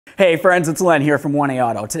Hey friends, it's Len here from 1A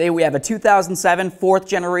Auto. Today we have a 2007 4th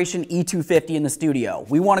generation E-250 in the studio.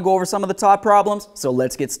 We want to go over some of the top problems, so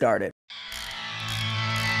let's get started.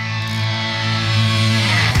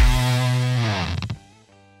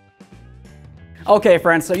 Okay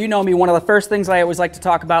friends, so you know me, one of the first things I always like to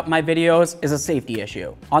talk about in my videos is a safety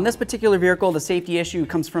issue. On this particular vehicle, the safety issue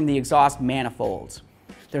comes from the exhaust manifolds.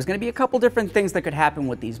 There's going to be a couple different things that could happen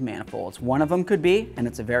with these manifolds. One of them could be, and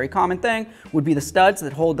it's a very common thing, would be the studs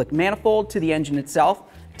that hold the manifold to the engine itself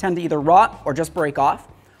tend to either rot or just break off,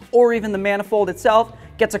 or even the manifold itself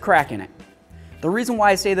gets a crack in it. The reason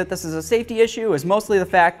why I say that this is a safety issue is mostly the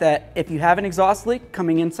fact that if you have an exhaust leak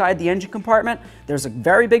coming inside the engine compartment, there's a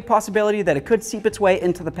very big possibility that it could seep its way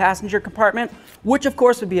into the passenger compartment, which of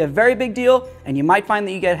course would be a very big deal, and you might find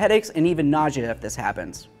that you get headaches and even nausea if this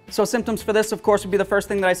happens. So symptoms for this, of course, would be the first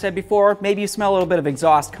thing that I said before. Maybe you smell a little bit of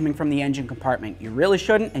exhaust coming from the engine compartment. You really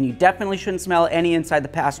shouldn't, and you definitely shouldn't smell any inside the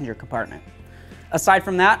passenger compartment. Aside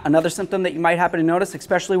from that, another symptom that you might happen to notice,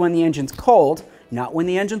 especially when the engine's cold, not when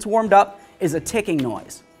the engine's warmed up, is a ticking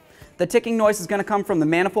noise. The ticking noise is going to come from the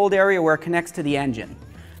manifold area where it connects to the engine.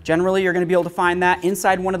 Generally, you're going to be able to find that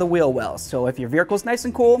inside one of the wheel wells. So if your vehicle's nice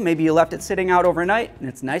and cool, maybe you left it sitting out overnight and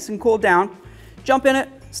it's nice and cooled down, jump in it,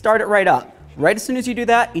 start it right up. Right as soon as you do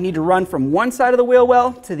that, you need to run from one side of the wheel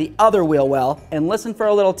well to the other wheel well and listen for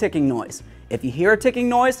a little ticking noise. If you hear a ticking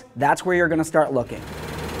noise, that's where you're going to start looking.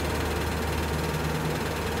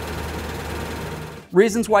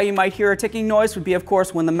 Reasons why you might hear a ticking noise would be, of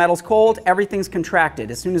course, when the metal's cold, everything's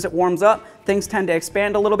contracted. As soon as it warms up, things tend to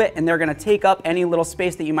expand a little bit and they're going to take up any little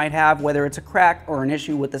space that you might have, whether it's a crack or an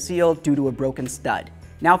issue with the seal due to a broken stud.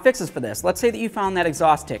 Now fixes for this. Let's say that you found that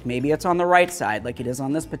exhaust tick. Maybe it's on the right side like it is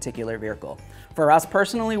on this particular vehicle. For us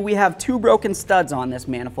personally, we have 2 broken studs on this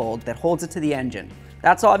manifold that holds it to the engine.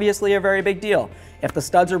 That's obviously a very big deal. If the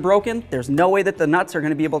studs are broken, there's no way that the nuts are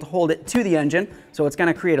going to be able to hold it to the engine, so it's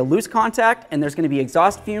going to create a loose contact and there's going to be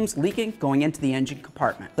exhaust fumes leaking going into the engine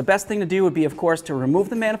compartment. The best thing to do would be, of course, to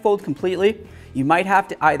remove the manifold completely. You might have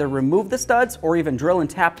to either remove the studs or even drill and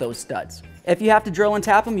tap those studs. If you have to drill and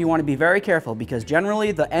tap them, you want to be very careful because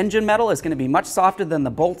generally the engine metal is going to be much softer than the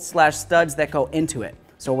bolts/studs that go into it.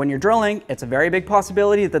 So when you're drilling, it's a very big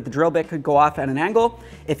possibility that the drill bit could go off at an angle.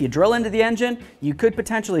 If you drill into the engine, you could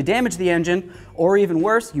potentially damage the engine, or even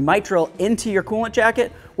worse, you might drill into your coolant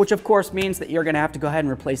jacket, which of course means that you're going to have to go ahead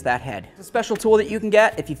and replace that head. It's a special tool that you can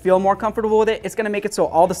get. If you feel more comfortable with it, it's going to make it so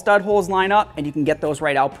all the stud holes line up and you can get those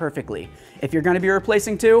right out perfectly. If you're going to be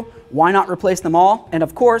replacing 2, why not replace them all? And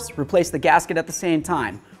of course, replace the gasket at the same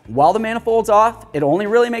time. While the manifold's off, it only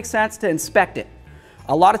really makes sense to inspect it.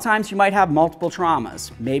 A lot of times you might have multiple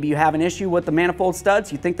traumas. Maybe you have an issue with the manifold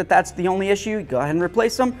studs. You think that that's the only issue. Go ahead and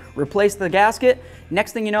replace them. Replace the gasket.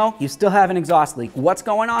 Next thing you know, you still have an exhaust leak. What's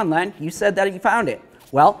going on, Len? You said that you found it.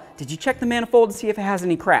 Well, did you check the manifold to see if it has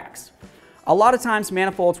any cracks? A lot of times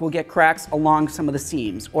manifolds will get cracks along some of the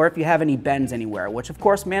seams, or if you have any bends anywhere, which of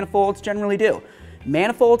course manifolds generally do.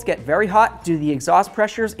 Manifolds get very hot due to the exhaust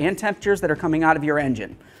pressures and temperatures that are coming out of your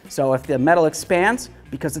engine. So if the metal expands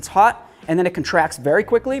because it's hot, and then it contracts very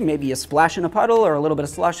quickly, maybe you splash in a puddle or a little bit of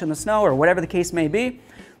slush in the snow or whatever the case may be,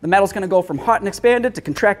 the metal's going to go from hot and expanded to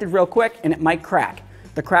contracted real quick and it might crack.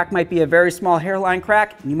 The crack might be a very small hairline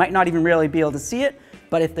crack and you might not even really be able to see it,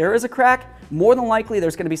 but if there is a crack, more than likely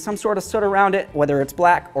there's going to be some sort of soot around it, whether it's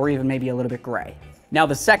black or even maybe a little bit gray. Now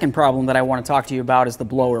the second problem that I want to talk to you about is the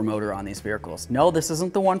blower motor on these vehicles. No, this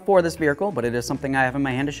isn't the one for this vehicle, but it is something I have in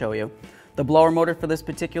my hand to show you. The blower motor for this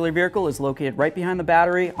particular vehicle is located right behind the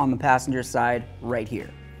battery on the passenger side right here.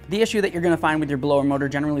 The issue that you're going to find with your blower motor,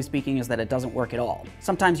 generally speaking, is that it doesn't work at all.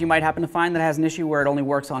 Sometimes you might happen to find that it has an issue where it only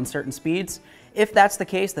works on certain speeds. If that's the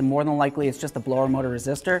case, then more than likely it's just the blower motor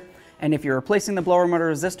resistor. And if you're replacing the blower motor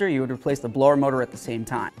resistor, you would replace the blower motor at the same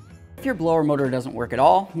time. If your blower motor doesn't work at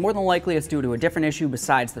all, more than likely it's due to a different issue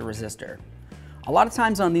besides the resistor. A lot of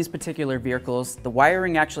times on these particular vehicles, the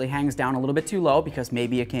wiring actually hangs down a little bit too low because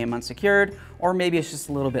maybe it came unsecured or maybe it's just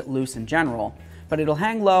a little bit loose in general, but it'll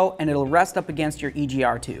hang low and it'll rest up against your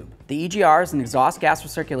EGR tube. The EGR is an exhaust gas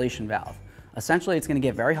recirculation valve. Essentially, it's going to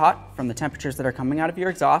get very hot from the temperatures that are coming out of your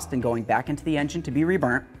exhaust and going back into the engine to be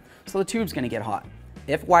reburnt, so the tube's going to get hot.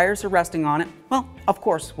 If wires are resting on it, well, of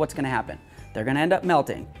course, what's going to happen? They're going to end up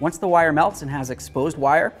melting. Once the wire melts and has exposed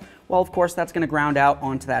wire, well, of course, that's going to ground out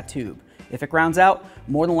onto that tube. If it grounds out,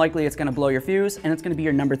 more than likely it's going to blow your fuse, and it's going to be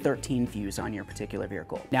your number 13 fuse on your particular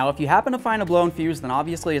vehicle. Now, if you happen to find a blown fuse, then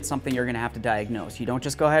obviously it's something you're going to have to diagnose. You don't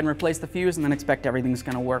just go ahead and replace the fuse and then expect everything's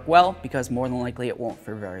going to work well, because more than likely it won't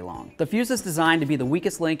for very long. The fuse is designed to be the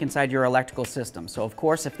weakest link inside your electrical system. So of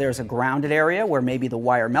course, if there's a grounded area where maybe the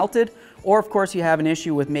wire melted, or of course you have an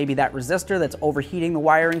issue with maybe that resistor that's overheating the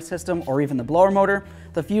wiring system or even the blower motor,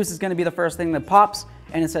 the fuse is going to be the first thing that pops,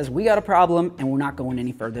 and it says, we got a problem and we're not going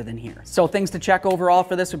any further than here. So things to check overall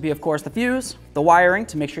for this would be, of course, the fuse, the wiring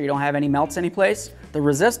to make sure you don't have any melts anyplace, the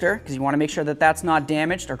resistor, because you want to make sure that that's not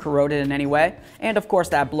damaged or corroded in any way, and of course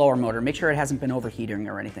that blower motor. Make sure it hasn't been overheating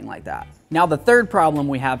or anything like that. Now, the third problem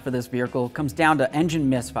we have for this vehicle comes down to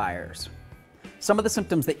engine misfires. Some of the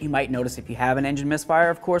symptoms that you might notice if you have an engine misfire,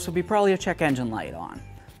 of course, would be probably a check engine light on.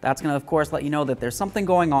 That's going to, of course, let you know that there's something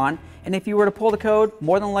going on, and if you were to pull the code,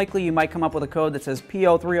 more than likely you might come up with a code that says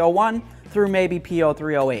P0301 through maybe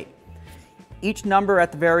P0308. Each number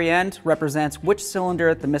at the very end represents which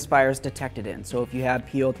cylinder the misfire is detected in. So if you have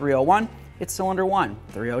P0301, it's cylinder 1.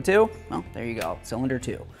 302, well, there you go, cylinder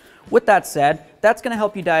 2. With that said, that's going to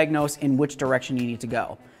help you diagnose in which direction you need to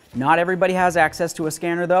go. Not everybody has access to a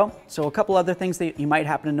scanner though, so a couple other things that you might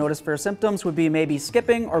happen to notice for symptoms would be maybe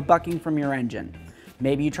skipping or bucking from your engine.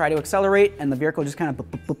 Maybe you try to accelerate and the vehicle just kind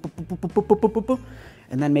of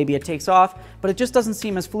and then maybe it takes off, but it just doesn't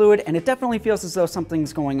seem as fluid, and it definitely feels as though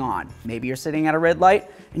something's going on. Maybe you're sitting at a red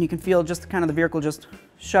light and you can feel just kind of the vehicle just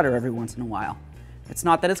shudder every once in a while. It's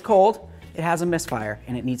not that it's cold, it has a misfire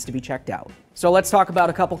and it needs to be checked out. So let's talk about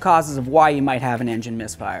a couple causes of why you might have an engine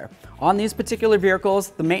misfire. On these particular vehicles,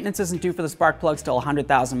 the maintenance isn't due for the spark plugs till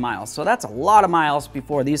 100,000 miles, so that's a lot of miles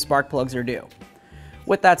before these spark plugs are due.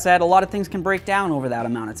 With that said, a lot of things can break down over that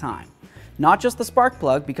amount of time. Not just the spark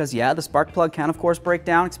plug, because yeah, the spark plug can of course break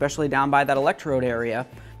down, especially down by that electrode area,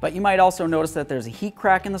 but you might also notice that there's a heat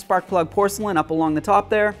crack in the spark plug porcelain up along the top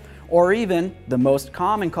there, or even, the most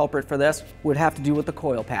common culprit for this would have to do with the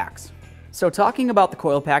coil packs. So talking about the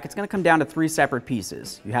coil pack, it's going to come down to three separate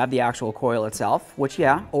pieces. You have the actual coil itself, which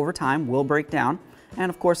yeah, over time will break down, and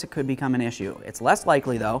of course it could become an issue. It's less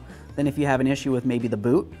likely though than if you have an issue with maybe the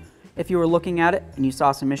boot. If you were looking at it and you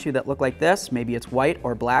saw some issue that looked like this, maybe it's white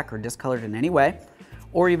or black or discolored in any way,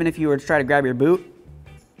 or even if you were to try to grab your boot,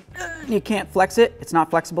 you can't flex it, it's not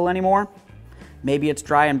flexible anymore. Maybe it's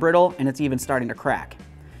dry and brittle and it's even starting to crack.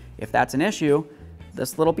 If that's an issue,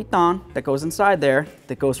 this little piton that goes inside there,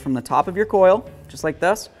 that goes from the top of your coil, just like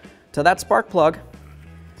this, to that spark plug,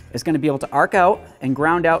 is going to be able to arc out and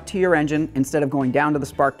ground out to your engine instead of going down to the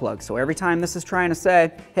spark plug. So every time this is trying to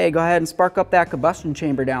say, hey, go ahead and spark up that combustion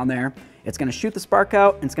chamber down there, it's going to shoot the spark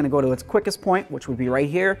out and it's going to go to its quickest point, which would be right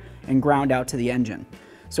here, and ground out to the engine.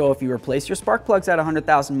 So if you replace your spark plugs at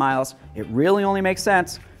 100,000 miles, it really only makes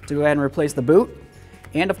sense to go ahead and replace the boot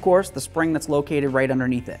and of course the spring that's located right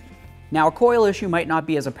underneath it. Now, a coil issue might not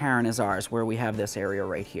be as apparent as ours, where we have this area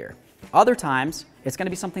right here. Other times, it's going to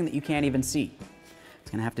be something that you can't even see.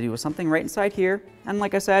 It's going to have to do with something right inside here, and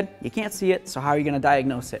like I said, you can't see it, so how are you going to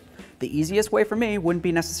diagnose it? The easiest way for me wouldn't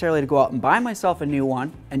be necessarily to go out and buy myself a new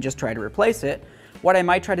one and just try to replace it. What I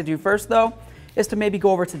might try to do first though, is to maybe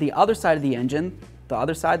go over to the other side of the engine, the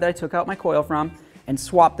other side that I took out my coil from, and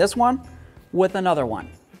swap this one with another one,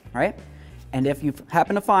 right? And if you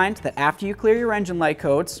happen to find that after you clear your engine light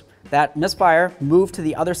codes, that misfire moved to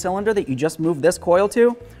the other cylinder that you just moved this coil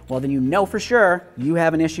to, well then you know for sure you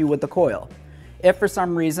have an issue with the coil. If for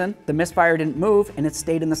some reason the misfire didn't move and it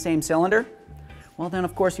stayed in the same cylinder, well then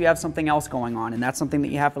of course you have something else going on, and that's something that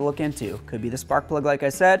you have to look into. Could be the spark plug like I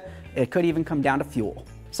said, it could even come down to fuel.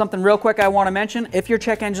 Something real quick I want to mention, if your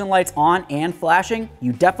check engine light's on and flashing,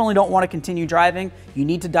 you definitely don't want to continue driving. You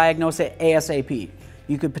need to diagnose it ASAP.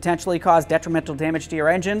 You could potentially cause detrimental damage to your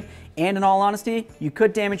engine, and in all honesty, you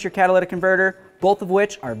could damage your catalytic converter, both of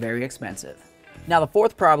which are very expensive. Now, the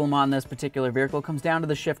fourth problem on this particular vehicle comes down to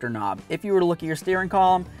the shifter knob. If you were to look at your steering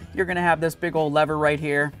column, you're going to have this big old lever right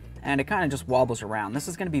here, and it kind of just wobbles around. This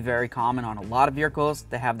is going to be very common on a lot of vehicles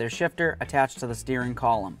that have their shifter attached to the steering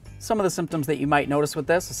column. Some of the symptoms that you might notice with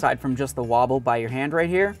this, aside from just the wobble by your hand right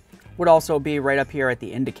here, would also be right up here at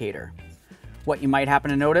the indicator. What you might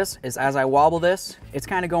happen to notice is as I wobble this, it's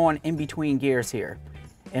kind of going in between gears here.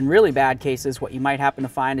 In really bad cases, what you might happen to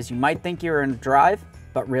find is you might think you're in drive,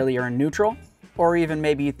 but really you're in neutral, or even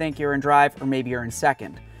maybe you think you're in drive, or maybe you're in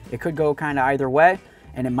second. It could go kind of either way,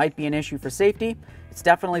 and it might be an issue for safety. It's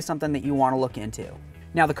definitely something that you want to look into.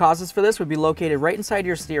 Now, the causes for this would be located right inside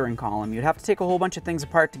your steering column. You'd have to take a whole bunch of things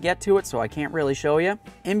apart to get to it, so I can't really show you.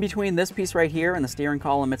 In between this piece right here and the steering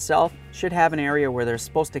column itself should have an area where they're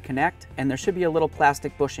supposed to connect, and there should be a little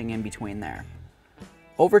plastic bushing in between there.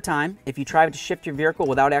 Over time, if you try to shift your vehicle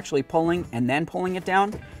without actually pulling and then pulling it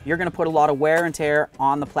down, you're going to put a lot of wear and tear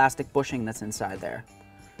on the plastic bushing that's inside there.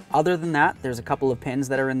 Other than that, there's a couple of pins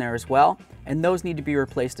that are in there as well, and those need to be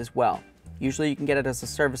replaced as well. Usually you can get it as a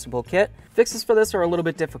serviceable kit. Fixes for this are a little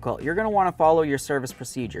bit difficult. You're going to want to follow your service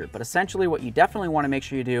procedure, but essentially what you definitely want to make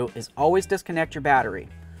sure you do is always disconnect your battery.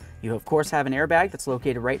 You of course have an airbag that's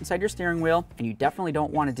located right inside your steering wheel, and you definitely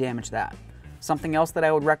don't want to damage that. Something else that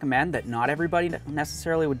I would recommend that not everybody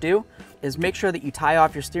necessarily would do is make sure that you tie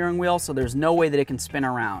off your steering wheel so there's no way that it can spin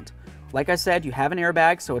around. Like I said, you have an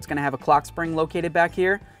airbag, so it's going to have a clock spring located back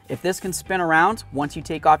here. If this can spin around, once you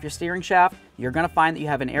take off your steering shaft, you're going to find that you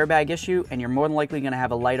have an airbag issue and you're more than likely going to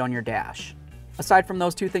have a light on your dash. Aside from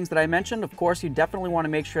those two things that I mentioned, of course, you definitely want to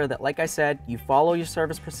make sure that, like I said, you follow your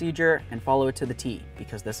service procedure and follow it to the T,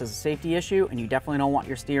 because this is a safety issue and you definitely don't want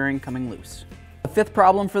your steering coming loose. The fifth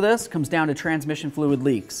problem for this comes down to transmission fluid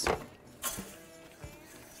leaks.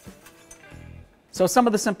 So some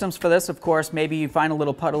of the symptoms for this, of course, maybe you find a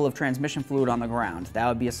little puddle of transmission fluid on the ground. That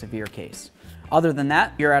would be a severe case. Other than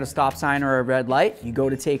that, you're at a stop sign or a red light, you go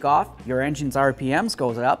to take off, your engine's RPMs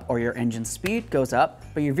goes up or your engine speed goes up,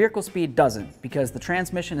 but your vehicle speed doesn't because the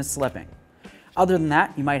transmission is slipping. Other than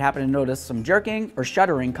that, you might happen to notice some jerking or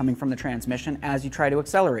shuddering coming from the transmission as you try to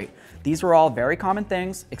accelerate. These are all very common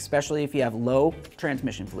things, especially if you have low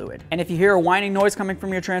transmission fluid. And if you hear a whining noise coming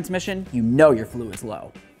from your transmission, you know your fluid's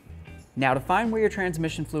low. Now, to find where your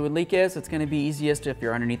transmission fluid leak is, it's going to be easiest if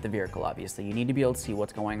you're underneath the vehicle, obviously. You need to be able to see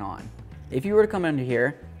what's going on. If you were to come under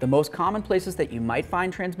here, the most common places that you might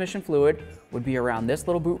find transmission fluid would be around this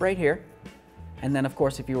little boot right here. And then, of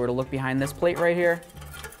course, if you were to look behind this plate right here,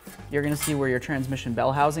 you're going to see where your transmission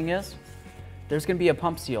bell housing is. There's going to be a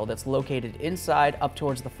pump seal that's located inside up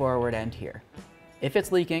towards the forward end here. If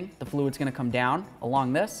it's leaking, the fluid's going to come down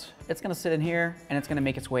along this, it's going to sit in here, and it's going to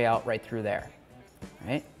make its way out right through there,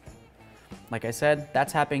 right? Like I said,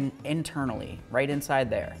 that's happening internally, right inside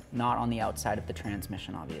there, not on the outside of the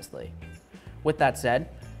transmission, obviously. With that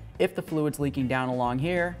said, if the fluid's leaking down along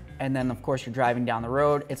here, and then of course you're driving down the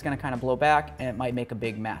road, it's going to kind of blow back and it might make a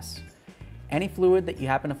big mess. Any fluid that you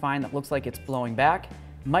happen to find that looks like it's blowing back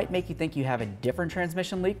might make you think you have a different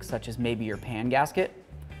transmission leak, such as maybe your pan gasket,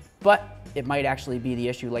 but it might actually be the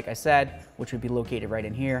issue, like I said, which would be located right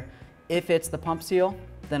in here. If it's the pump seal,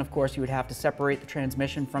 then of course you would have to separate the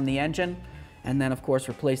transmission from the engine, and then of course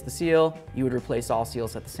replace the seal. You would replace all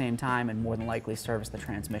seals at the same time and more than likely service the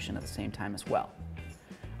transmission at the same time as well.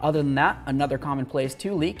 Other than that, another common place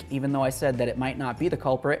to leak, even though I said that it might not be the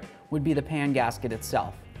culprit, would be the pan gasket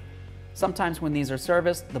itself. Sometimes when these are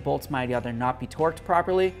serviced, the bolts might either not be torqued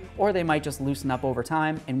properly, or they might just loosen up over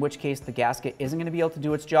time, in which case the gasket isn't going to be able to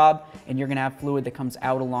do its job, and you're going to have fluid that comes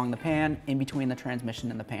out along the pan in between the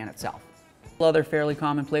transmission and the pan itself. Other fairly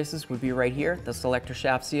common places would be right here, the selector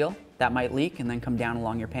shaft seal. That might leak and then come down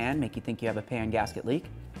along your pan, make you think you have a pan gasket leak.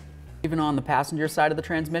 Even on the passenger side of the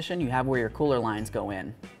transmission, you have where your cooler lines go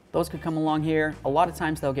in. Those could come along here. A lot of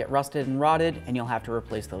times they'll get rusted and rotted, and you'll have to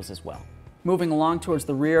replace those as well. Moving along towards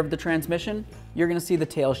the rear of the transmission, you're going to see the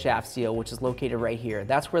tail shaft seal, which is located right here.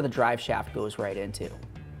 That's where the drive shaft goes right into.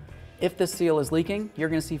 If this seal is leaking, you're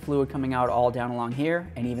going to see fluid coming out all down along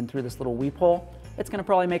here and even through this little weep hole. It's going to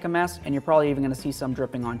probably make a mess, and you're probably even going to see some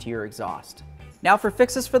dripping onto your exhaust. Now for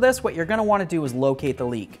fixes for this, what you're going to want to do is locate the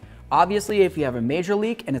leak. Obviously, if you have a major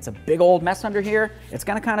leak and it's a big old mess under here, it's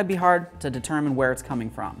going to kind of be hard to determine where it's coming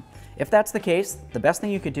from. If that's the case, the best thing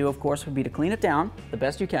you could do, of course, would be to clean it down the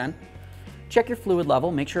best you can. Check your fluid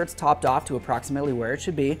level, make sure it's topped off to approximately where it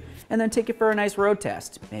should be, and then take it for a nice road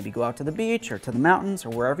test. Maybe go out to the beach or to the mountains or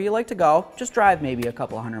wherever you like to go. Just drive maybe a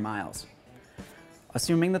couple hundred miles.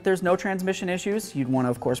 Assuming that there's no transmission issues, you'd want to,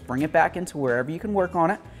 of course, bring it back into wherever you can work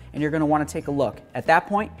on it, and you're going to want to take a look. At that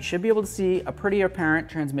point, you should be able to see a pretty apparent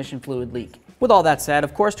transmission fluid leak. With all that said,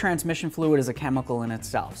 of course, transmission fluid is a chemical in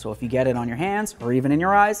itself, so if you get it on your hands or even in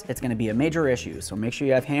your eyes, it's going to be a major issue, so make sure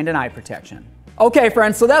you have hand and eye protection. Okay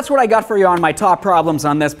friends, so that's what I got for you on my top problems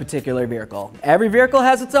on this particular vehicle. Every vehicle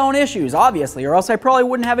has its own issues, obviously, or else I probably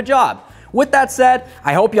wouldn't have a job. With that said,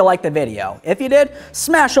 I hope you liked the video. If you did,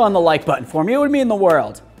 smash on the like button for me, it would mean the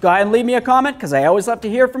world. Go ahead and leave me a comment, because I always love to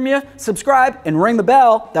hear from you. Subscribe and ring the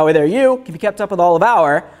bell, that way there you can be kept up with all of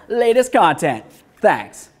our latest content.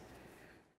 Thanks.